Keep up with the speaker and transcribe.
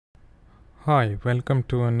Hi, welcome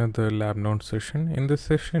to another lab note session. In this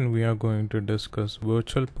session, we are going to discuss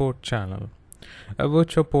virtual port channel. A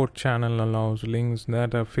virtual port channel allows links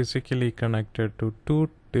that are physically connected to two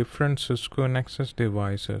different Cisco Nexus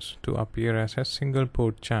devices to appear as a single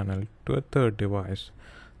port channel to a third device.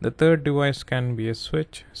 The third device can be a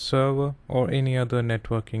switch, server, or any other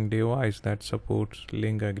networking device that supports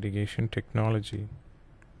link aggregation technology.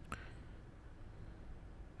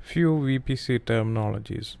 Few VPC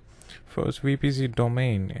terminologies. First, VPC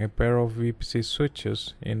domain, a pair of VPC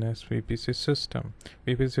switches in a VPC system.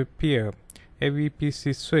 VPC peer, a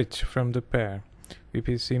VPC switch from the pair.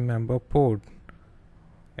 VPC member port,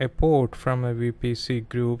 a port from a VPC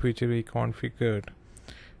group which we configured.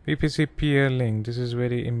 VPC peer link, this is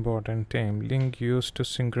very important term, link used to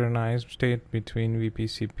synchronize state between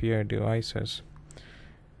VPC peer devices.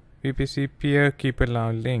 VPC peer keep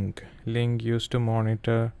alive link used to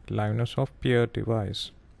monitor liveness of peer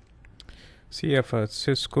device. CFS,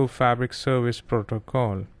 Cisco Fabric Service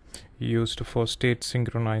Protocol, used for state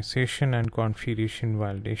synchronization and configuration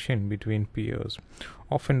validation between peers.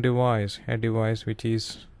 Often a device which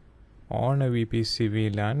is on a VPC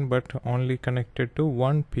VLAN but only connected to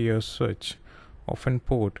one peer switch. Often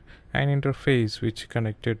port, an interface which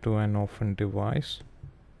connected to an often device.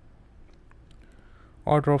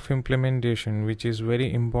 Order of implementation, which is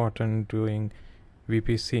very important during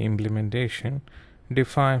VPC implementation.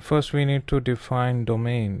 First we need to define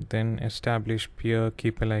domain, then establish peer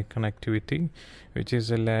keep alive connectivity, which is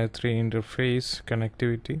a layer 3 interface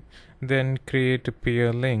connectivity, then create a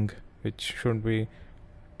peer link, which should be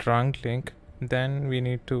trunk link, then we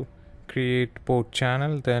need to create port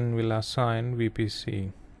channel, then we'll assign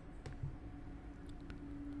VPC.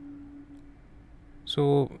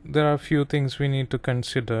 So there are a few things we need to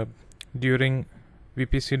consider during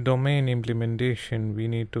VPC domain implementation. We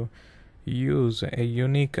need to use a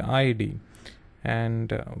unique ID,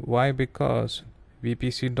 and why? Because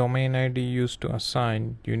VPC domain ID used to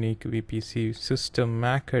assign unique VPC system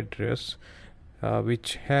MAC address,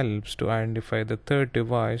 which helps to identify the third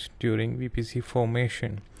device during VPC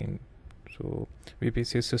formation. So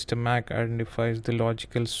VPC system MAC identifies the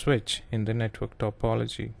logical switch in the network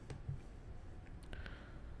topology.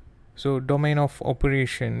 So domain of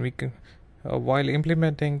operation, we can while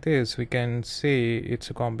implementing this, we can say it's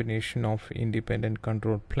a combination of independent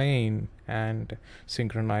control plane and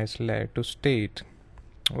synchronized layer to state.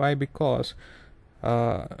 Why? Because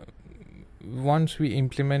once we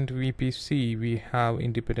implement VPC, we have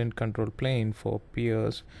independent control plane for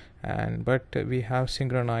peers, but we have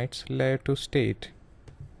synchronized layer to state.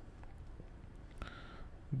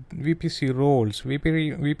 VPC roles.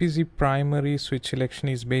 VPC primary switch selection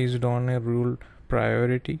is based on a rule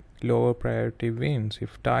priority. Lower priority wins.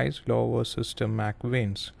 If ties, lower system MAC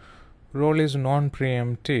wins. Role is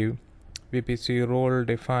non-preemptive. VPC role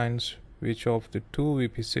defines which of the two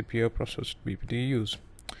VPC peer processed BPD use.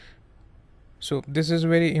 So this is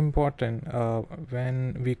very important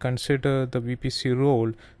when we consider the VPC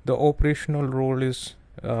role. The operational role is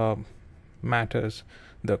matters.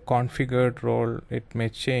 The configured role, it may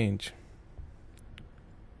change.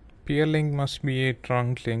 Peer link must be a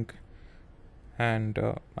trunk link, and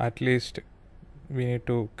at least we need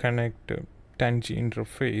to connect 10G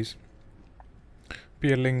interface.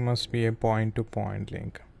 Peer link must be a point-to-point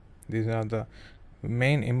link. These are the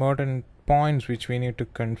main important points which we need to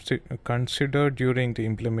consider during the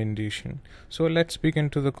implementation. So let's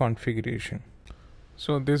begin to the configuration.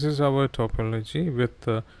 So this is our topology with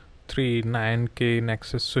three 9K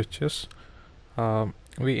Nexus switches.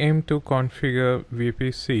 We aim to configure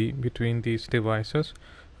VPC between these devices.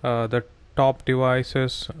 The top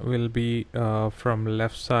devices will be from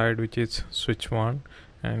left side, which is switch 1,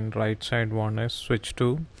 and right side one is switch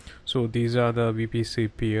 2. So these are the VPC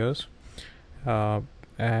peers,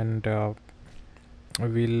 and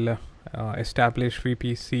we'll establish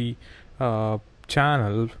VPC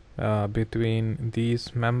channel between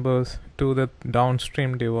these members to the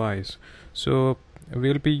downstream device. So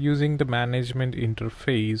we'll be using the management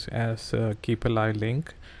interface as a keep alive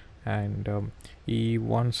link, and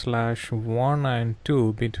E1/1 and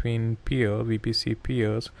 2 between VPC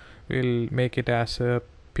peers will make it as a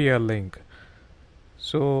peer link.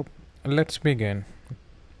 So let's begin.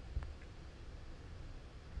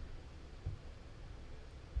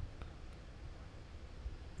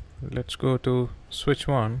 Let's go to switch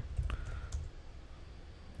 1.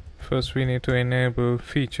 First we need to enable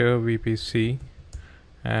feature VPC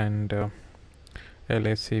and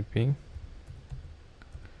LACP.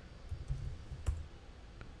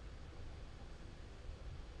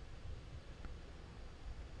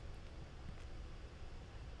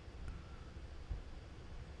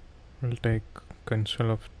 We'll take console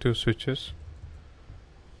of 2 switches.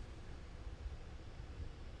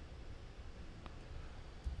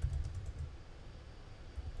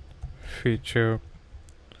 Feature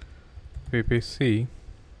VPC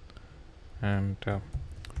and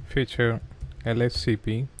feature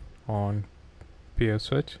LSCP on peer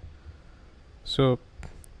switch. So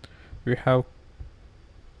we have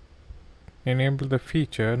enabled the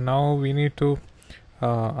feature. Now we need to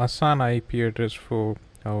assign IP address for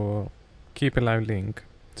our keep alive link,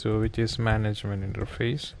 so which is management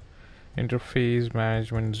interface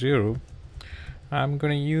management 0. I'm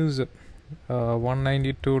going to use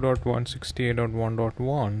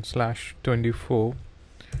 192.168.1.1/24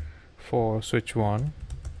 for switch 1,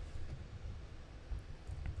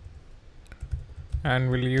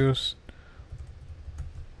 and we'll use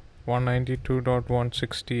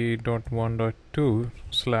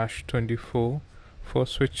 192.168.1.2/24 for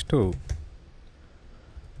switch 2.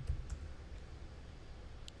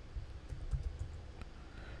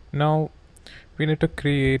 Now we need to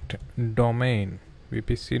create domain,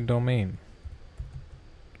 VPC domain.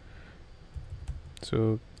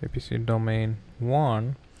 So VPC domain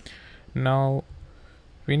 1. Now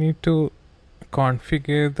we need to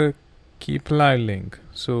configure the keep alive link.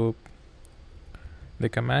 So the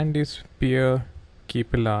command is peer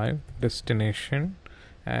keep alive destination,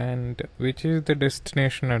 and which is the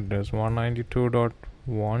destination address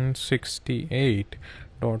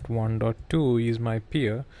 192.168.1.2 is my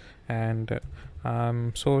peer, and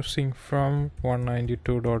I'm sourcing from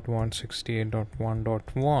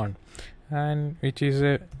 192.168.1.1, and which is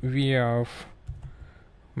a VR of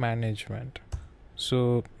management.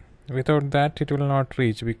 So without that it will not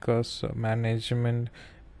reach, because management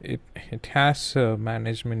it has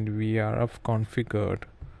management VRF configured.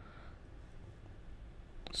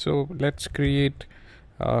 So let's create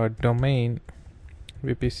a domain,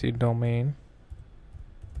 VPC domain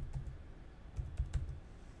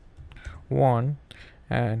 1,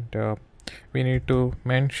 and we need to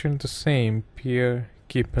mention the same peer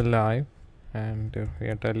keep alive, and we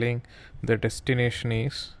are telling the destination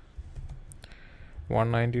is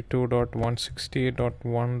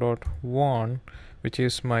 192.168.1.1, which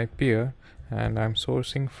is my peer, and I'm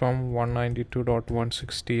sourcing from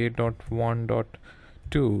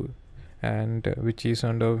 192.168.1.2, and which is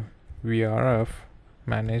under VRF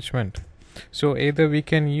management. So either we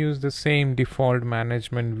can use the same default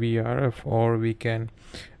management VRF, or we can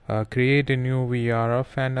create a new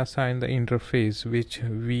VRF and assign the interface which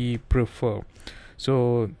we prefer.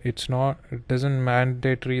 So it doesn't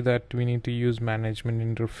mandatory that we need to use management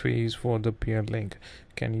interface for the peer link.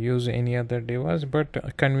 Can use any other device,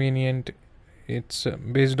 but convenient, it's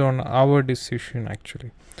based on our decision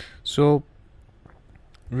actually. So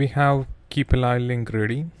we have keep alive link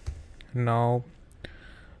ready. Now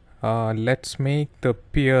let's make the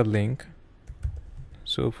peer link.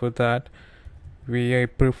 So for that I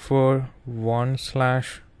prefer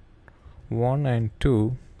 1/1 and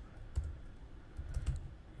 2.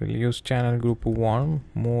 We'll use channel group 1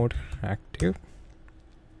 mode active,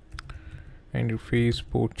 interface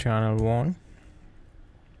port channel 1.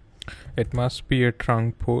 It must be a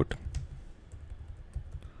trunk port.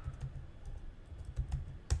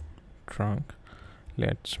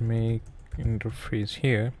 Let's make interface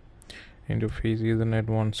here. Interface Ethernet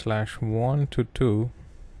 1/1 to 2.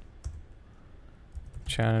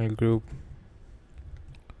 Channel group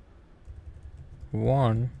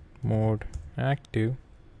 1 mode active.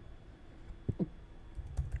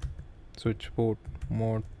 Switch port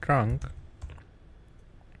mode trunk.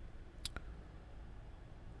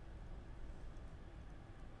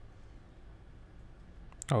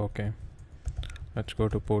 Okay, let's go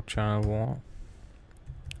to port channel 1,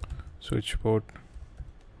 switch port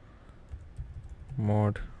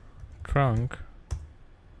mode trunk.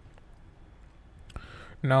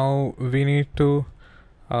 Now we need to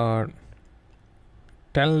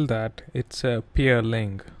tell that it's a peer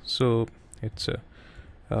link. So it's a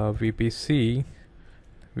VPC,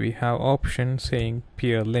 we have option saying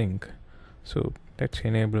peer link, so let's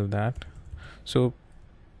enable that. So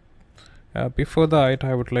before that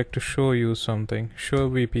I would like to show you something. Show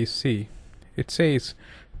VPC, it says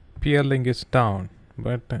peer link is down,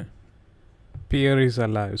 but peer is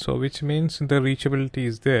alive, so which means the reachability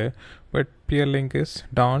is there, but peer link is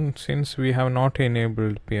down since we have not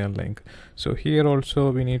enabled peer link. So here also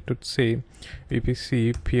we need to say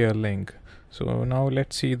VPC peer link. So now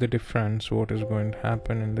let's see the difference, what is going to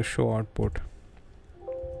happen in the show output.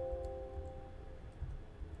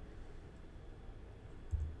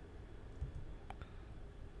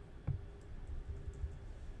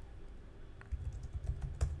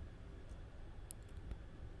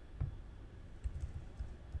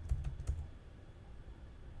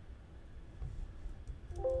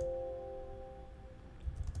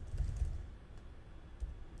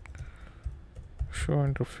 show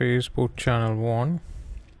interface port channel 1,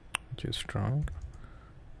 which is strong.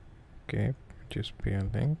 Okay, which is peer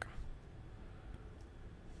link.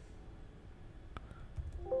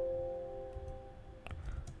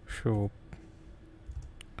 Show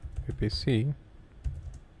VPC.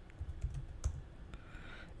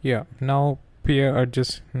 Yeah, now peer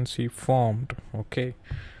adjacency formed. Okay,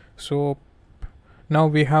 so now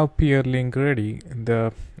we have peer link ready.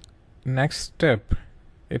 The next step,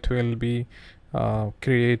 it will be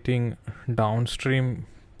creating downstream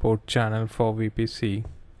port channel for VPC.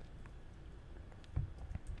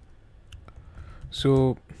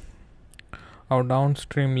 So our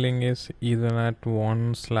downstream link is Ethernet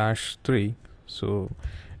 1/3. So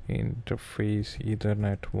interface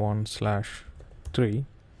Ethernet 1/3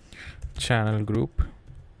 channel group.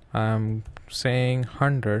 I'm saying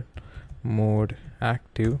 100 mode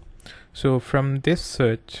active. So from this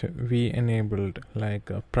switch we enabled like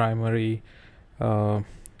a primary.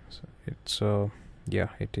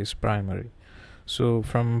 It is primary. So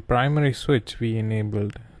from primary switch we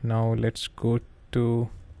enabled. Now let's go to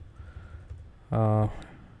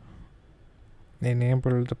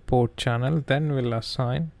enable the port channel, then we'll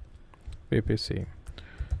assign VPC.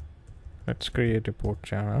 Let's create a port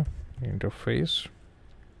channel. Interface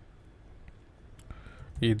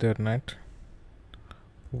Ethernet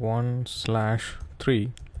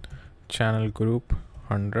 1/3 channel group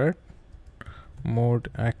 100 mode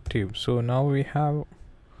active. So now we have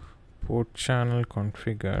port channel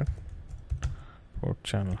configured. Port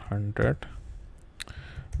channel 100.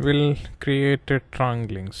 We'll create a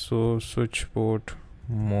trunk link. So switch port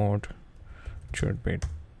mode should be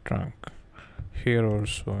trunk. Here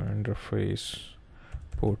also interface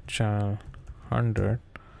port channel 100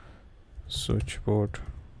 switch port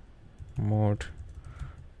mode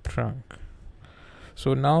trunk.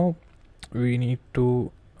 So now we need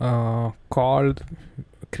to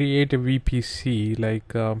create a VPC,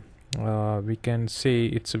 like we can say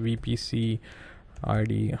it's a VPC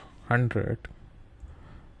ID 100.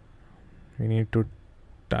 We need to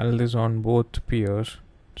tell this on both peers,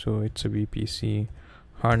 so it's a VPC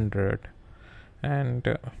 100.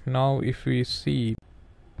 And now if we see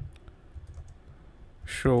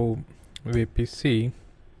show VPC,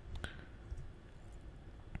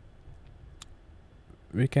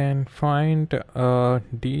 we can find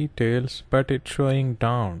details, but it's showing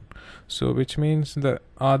down, so which means the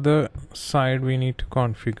other side we need to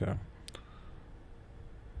configure.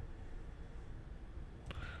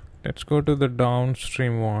 Let's go to the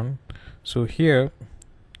downstream one. So here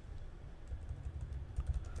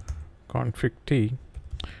config T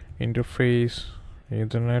interface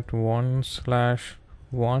Ethernet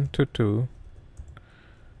 1/1 to 2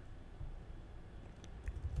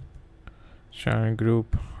 channel group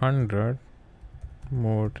 100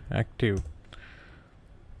 mode active.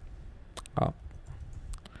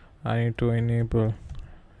 I need to enable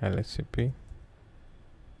LSCP.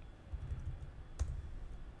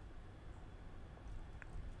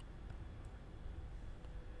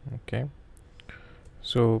 Okay,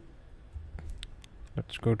 so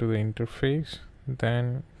let's go to the interface,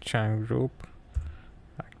 then channel group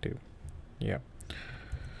active. Yeah,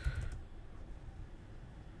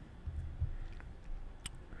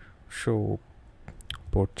 show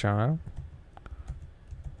port channel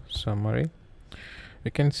summary.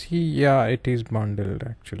 You can see, yeah, it is bundled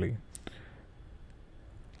actually.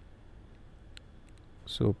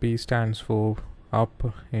 So P stands for up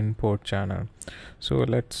in port channel. So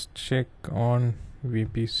let's check on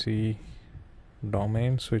VPC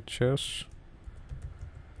domain switches.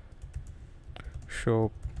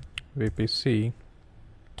 Show VPC.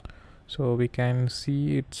 So we can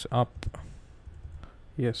see it's up.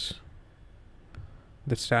 Yes,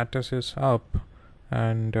 the status is up,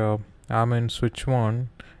 and I'm in switch 1.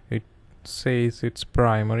 It says it's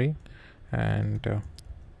primary, and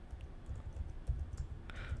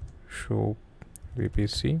show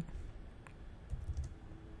VPC.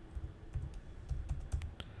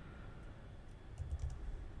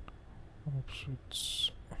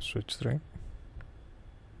 Switch 3.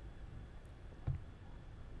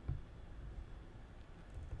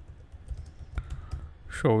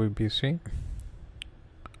 Show VPC.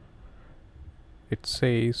 It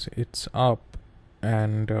says it's up,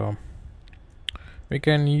 and we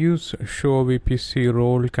can use show VPC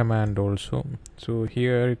role command also. So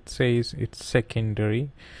here it says it's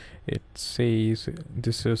secondary. It says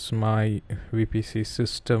this is my VPC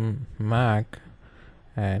system MAC,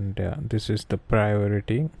 and this is the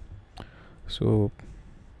priority. So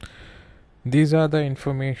these are the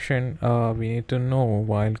information we need to know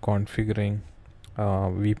while configuring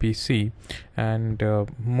VPC, and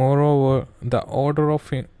moreover, the order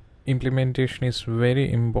of implementation is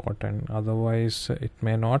very important, otherwise it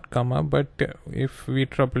may not come up, but if we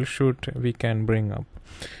troubleshoot, we can bring up.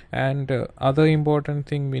 And other important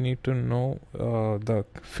thing, we need to know the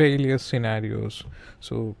failure scenarios.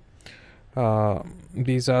 So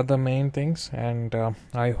these are the main things, and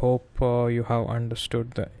I hope you have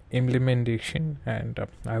understood the implementation, and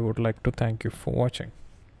I would like to thank you for watching.